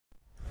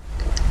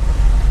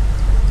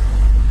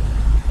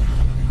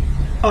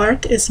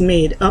Earth is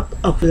made up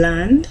of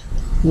land,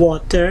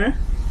 water,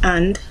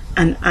 and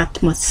an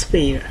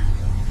atmosphere.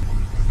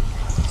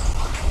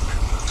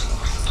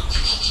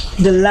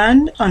 The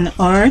land on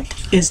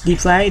Earth is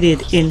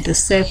divided into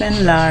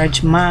 7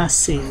 large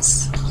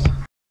masses.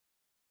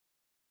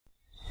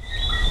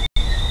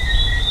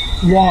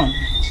 1,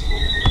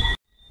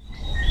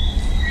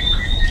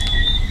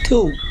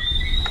 2,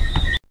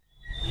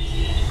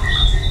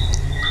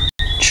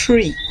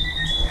 3,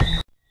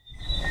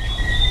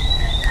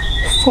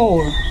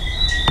 4,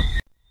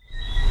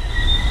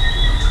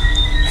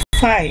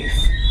 5,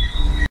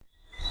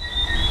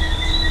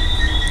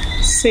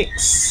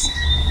 6,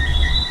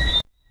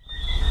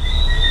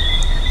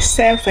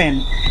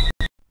 7.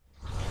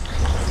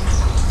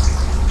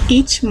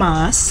 Each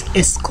mass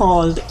is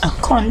called a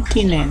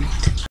continent.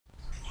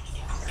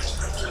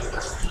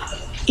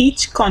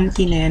 Each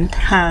continent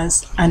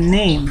has a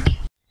name.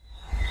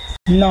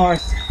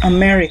 North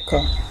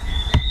America,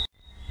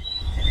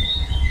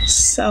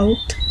 South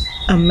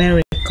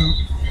America,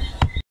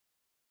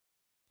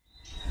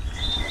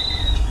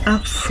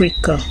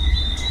 Africa,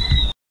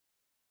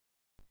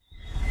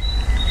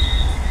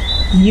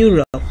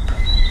 Europe,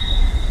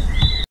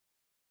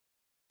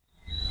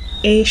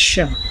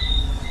 Asia,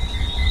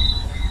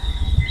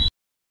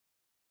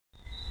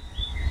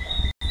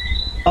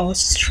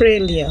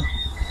 Australia,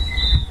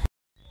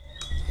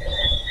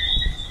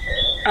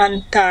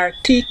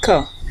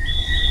 Antarctica.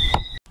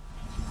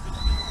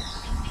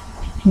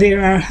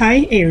 There are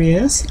high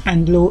areas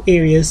and low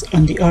areas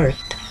on the Earth.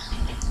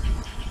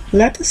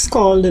 Let us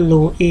call the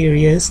low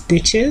areas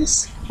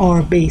ditches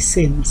or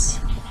basins.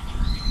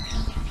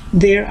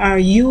 There are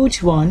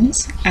huge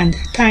ones and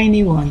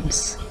tiny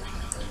ones.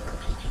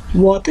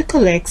 Water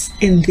collects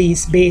in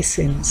these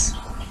basins.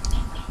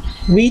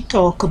 We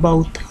talk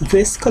about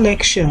this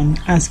collection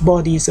as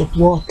bodies of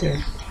water.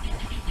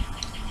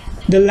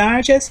 The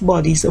largest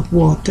bodies of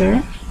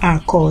water are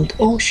called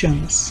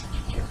oceans.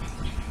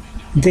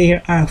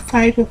 There are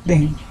 5 of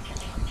them.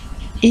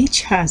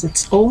 Each has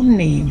its own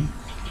name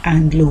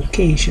and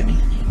location.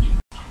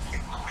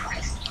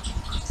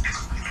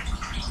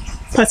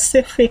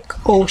 Pacific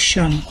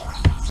Ocean,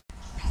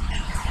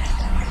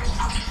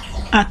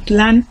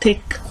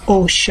 Atlantic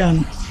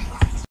Ocean,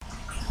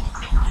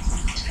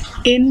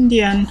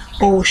 Indian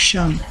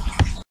Ocean,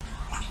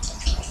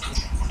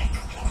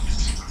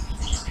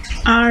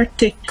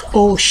 Arctic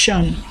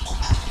Ocean,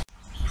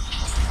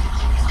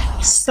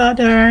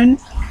 Southern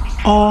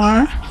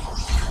or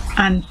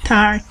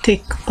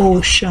Antarctic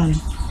Ocean.